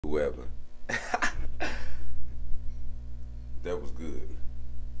whoever. That was good.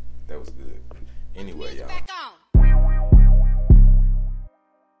 That was good. Anyway, y'all.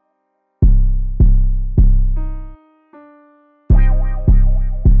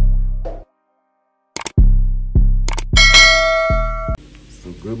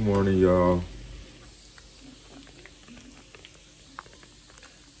 So good morning, y'all.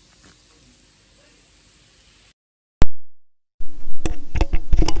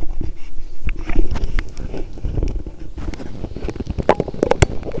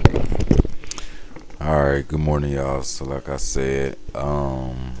 All right, good morning, y'all. So like I said, wait,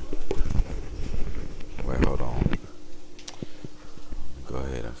 hold on. Go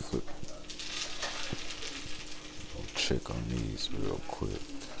ahead and flip. Check on these real quick.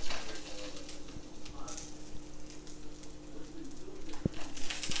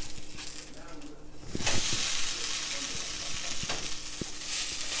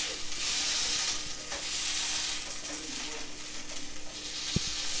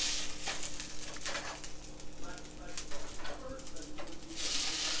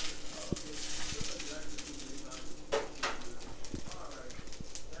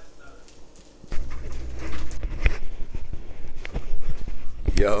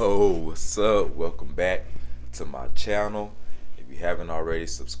 Yo, what's up? Welcome back to my channel. If you haven't already,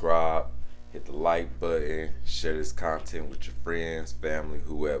 subscribe, hit the like button, share this content with your friends, family,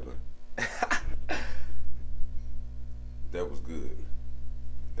 whoever. That was good.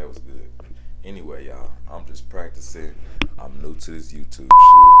 That was good. Anyway, y'all, I'm just practicing. I'm new to this YouTube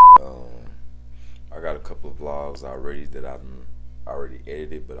shit. I got a couple of vlogs already that I've already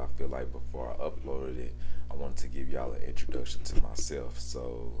edited, but I feel like before I uploaded it, I wanted to give y'all an introduction to myself.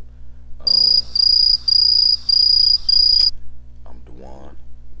 So, I'm Grwm.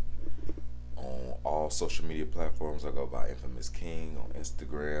 On all social media platforms, I go by Infamouskiing on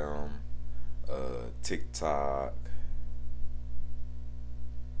Instagram, TikTok.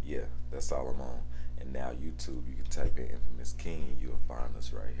 Yeah, that's all I'm on. And now YouTube, you can type in Infamouskiing and you'll find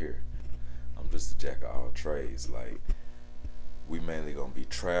us right here. I'm just a jack of all trades. Like, we mainly gonna be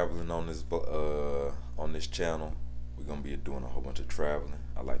traveling on this channel. We're gonna be doing a whole bunch of traveling.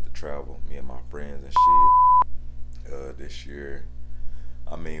 I like to travel, me and my friends and shit. This year,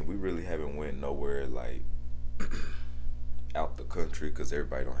 I mean, we really haven't went nowhere like out the country because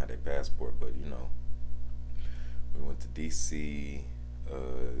everybody don't have their passport. But you know, we went to DC.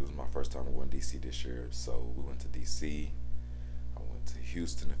 It was my first time going to DC this year, so we went to DC. I went to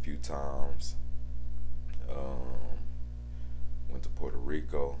Houston a few times. Went to Puerto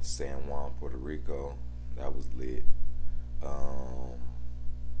Rico, San Juan, Puerto Rico. That was lit.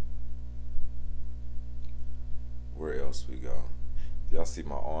 Where else we go? Y'all see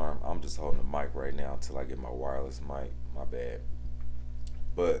my arm? I'm just holding the mic right now until I get my wireless mic. My bad.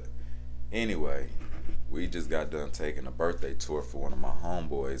 But anyway, we just got done taking a birthday tour for one of my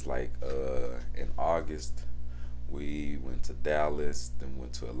homeboys. Like in August, we went to Dallas, then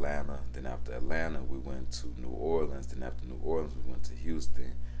went to Atlanta. Then after Atlanta, we went to New Orleans. Then after New Orleans, we went to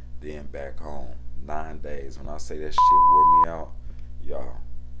Houston. Then back home. 9 days. When I say that shit wore me out, y'all,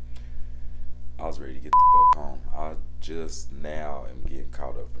 I was ready to get the fuck home. I just now am getting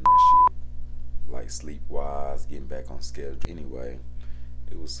caught up from that shit. Like sleep-wise, getting back on schedule. Anyway,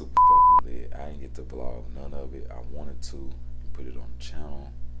 it was super fucking lit. I didn't get to vlog none of it. I wanted to and put it on the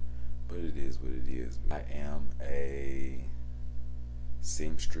channel, but it is what it is. I am a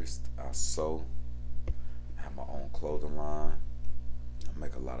seamstress. I sew. I have my own clothing line. I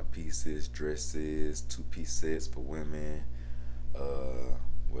make a lot of pieces, dresses, 2-piece sets for women,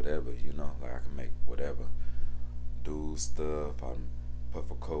 whatever, you know, like I can make whatever. Dude stuff,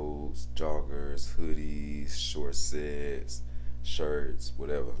 puffer coats, joggers, hoodies, short sets, shirts,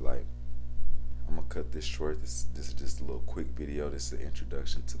 whatever. Like, I'm gonna cut this short. This is just a little quick video. This is an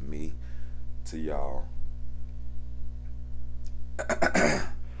introduction to me, to y'all.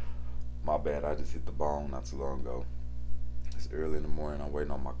 My bad, I just hit the bone not too long ago. It's early in the morning. I'm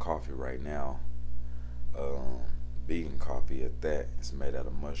waiting on my coffee right now. Vegan coffee at that. It's made out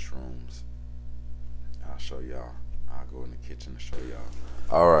of mushrooms. I'll show y'all. I'll go in the kitchen to show y'all.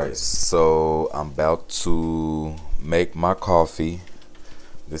 Alright, so I'm about to make my coffee.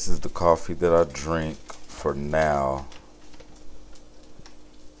 This is the coffee that I drink for now.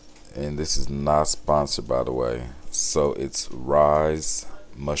 And this is not sponsored, by the way. So it's Rise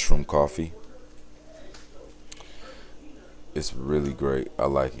Mushroom Coffee. It's really great. I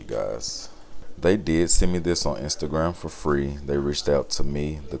like it, guys. They did send me this on Instagram for free. They reached out to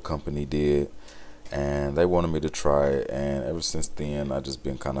me, the company did, and they wanted me to try it. And ever since then, I've just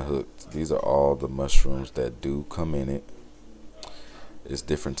been kind of hooked. These are all the mushrooms that do come in it. It's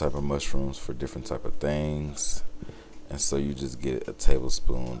different type of mushrooms for different type of things. And so you just get a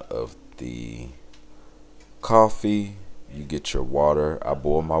tablespoon of the coffee. You get your water. I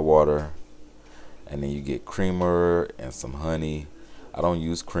boil my water. And then you get creamer and some honey. I don't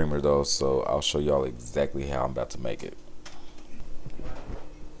use creamer though, so I'll show y'all exactly how I'm about to make it.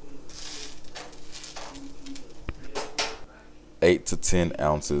 Eight to 10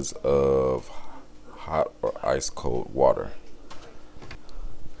 ounces of hot or ice cold water.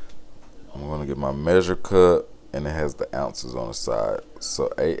 I'm gonna get my measure cup, and it has the ounces on the side.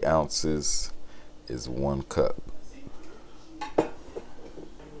 So 8 ounces is 1 cup.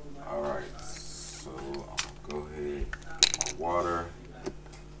 Alright, so I'm gonna go ahead, get my water,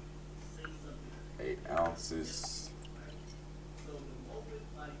 8 ounces.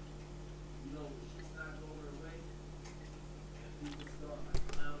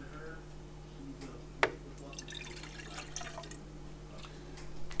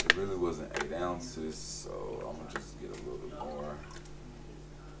 It really wasn't 8 ounces, so I'm gonna just get a little bit more.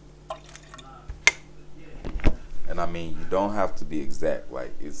 And I mean, you don't have to be exact.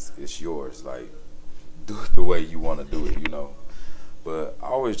 Like it's yours. Like do it the way you want to do it, you know. But I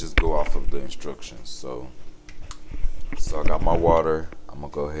always just go off of the instructions. So I got my water. I'm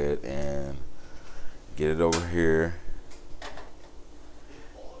gonna go ahead and get it over here.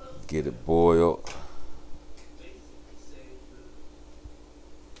 Get it boiled.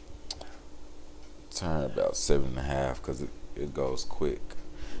 Turn about 7.5 because it goes quick.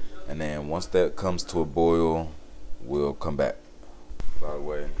 And then once that comes to a boil, we'll come back. By the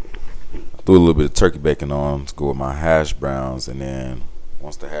way, I threw a little bit of turkey bacon on to go with my hash browns, and then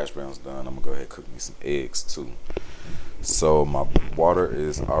once the hash browns done, I'm gonna go ahead and cook me some eggs too. So my water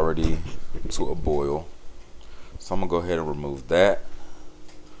is already to a boil, so I'm gonna go ahead and remove that.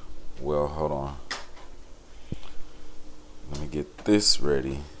 Well, hold on, let me get this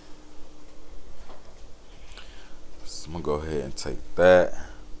ready. So I'm gonna go ahead and take that,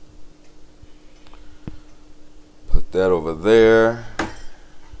 put that over there.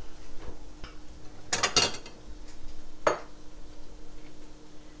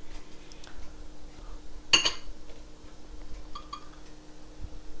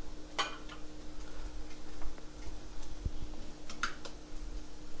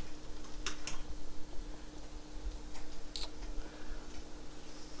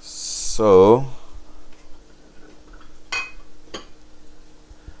 So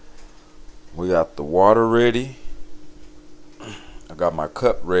we got the water ready. I got my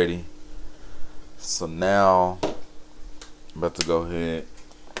cup ready. So now I'm about to go ahead,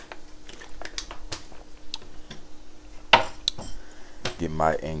 get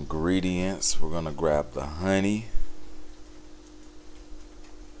my ingredients. We're gonna grab the honey,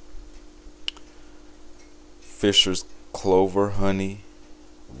 Fisher's Clover honey,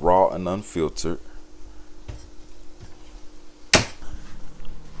 raw and unfiltered.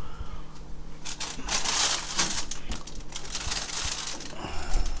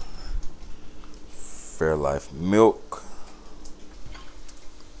 Fairlife milk.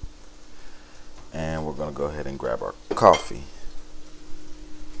 And we're gonna go ahead and grab our coffee.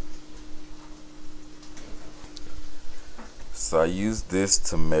 So I use this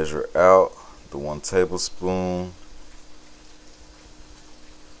to measure out the 1 tablespoon.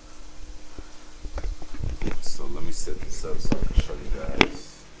 So let me set this up so I can show you guys.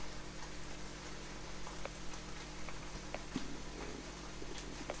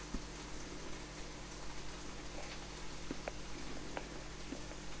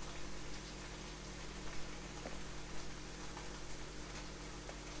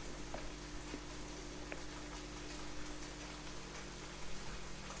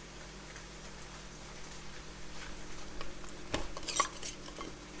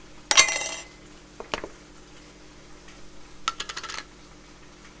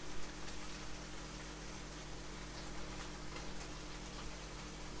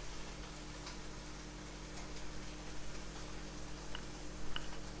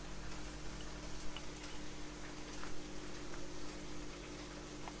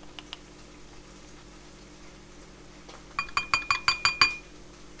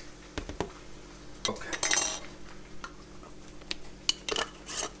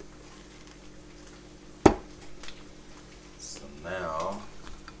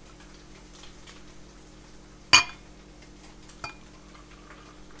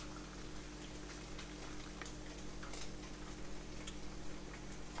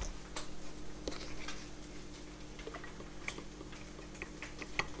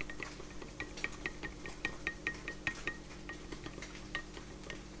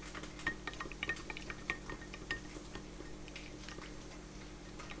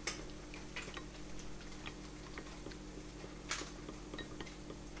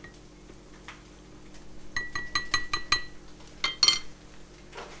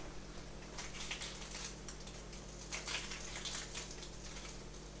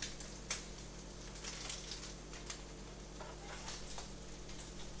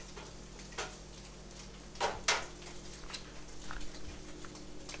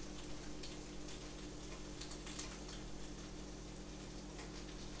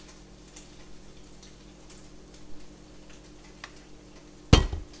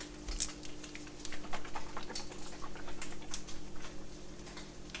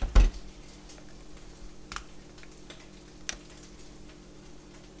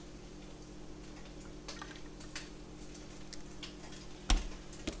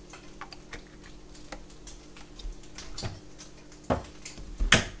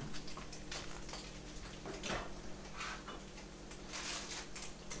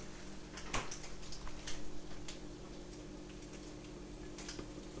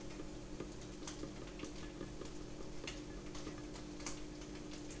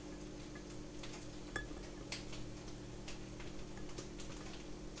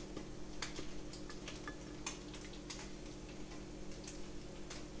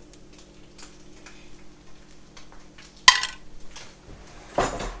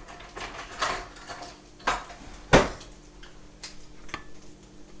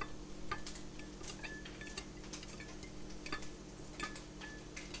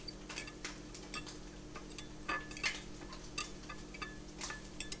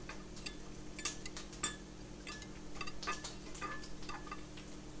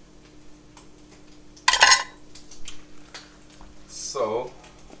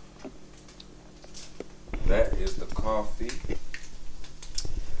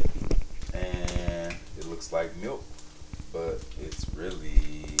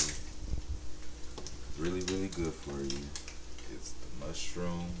 good for you. It's the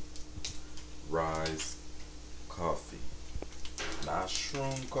mushroom rise coffee. Not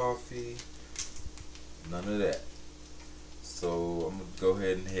shroom coffee. None of that. So I'm gonna go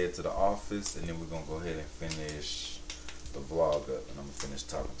ahead and head to the office, and then we're gonna go ahead and finish the vlog up, and I'm gonna finish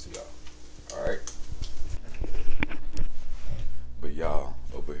talking to y'all. Alright? But y'all,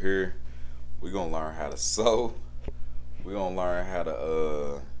 over here, we're gonna learn how to sew. We're gonna learn how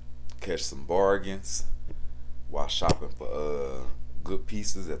to catch some bargains while shopping for good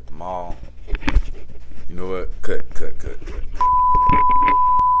pieces at the mall. You know what? Cut.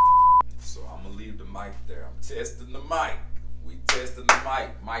 So I'm gonna leave the mic there. I'm testing the mic. We testing the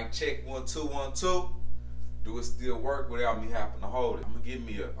mic. Mic check 1 2 1 2. Do it still work without me having to hold it? I'm gonna give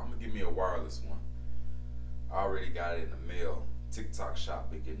me a wireless one. I already got it in the mail. TikTok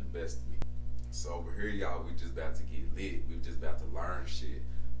shop been getting the best of me. So over here, y'all, we just about to get lit. We just about to learn shit.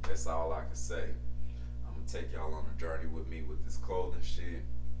 That's all I can say. I'm gonna take y'all on a journey with me with this clothing shit.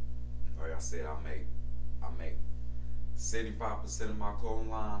 Like I said, I make 75% of my clothing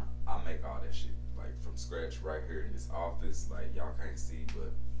line. I make all that shit like from scratch right here in this office. Like y'all can't see,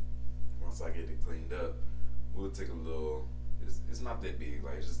 but once I get it cleaned up, we'll take a little. It's not that big,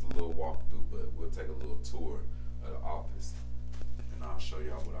 like it's just a little walkthrough, but we'll take a little tour of the office, and I'll show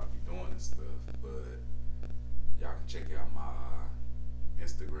y'all what I'll be doing and stuff. But y'all can check out my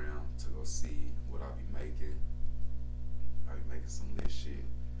Instagram to go see what I'll be making. I'll be making some lit shit.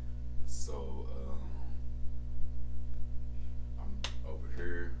 So I'm over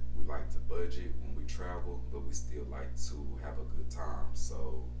here. We like to budget when we travel, but we still like to have a good time.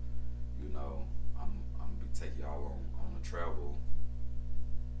 So, you know, I'm gonna be taking y'all on a travel,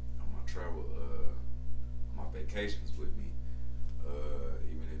 on my vacations with me.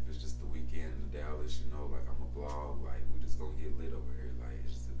 Even if it's just the weekend in Dallas, you know, like I'm a vlog. Like we just gonna get lit over here. Like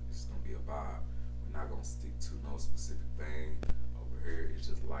it's gonna be a vibe. We're not gonna stick to no specific thing over here. It's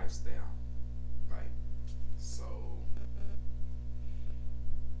just lifestyle.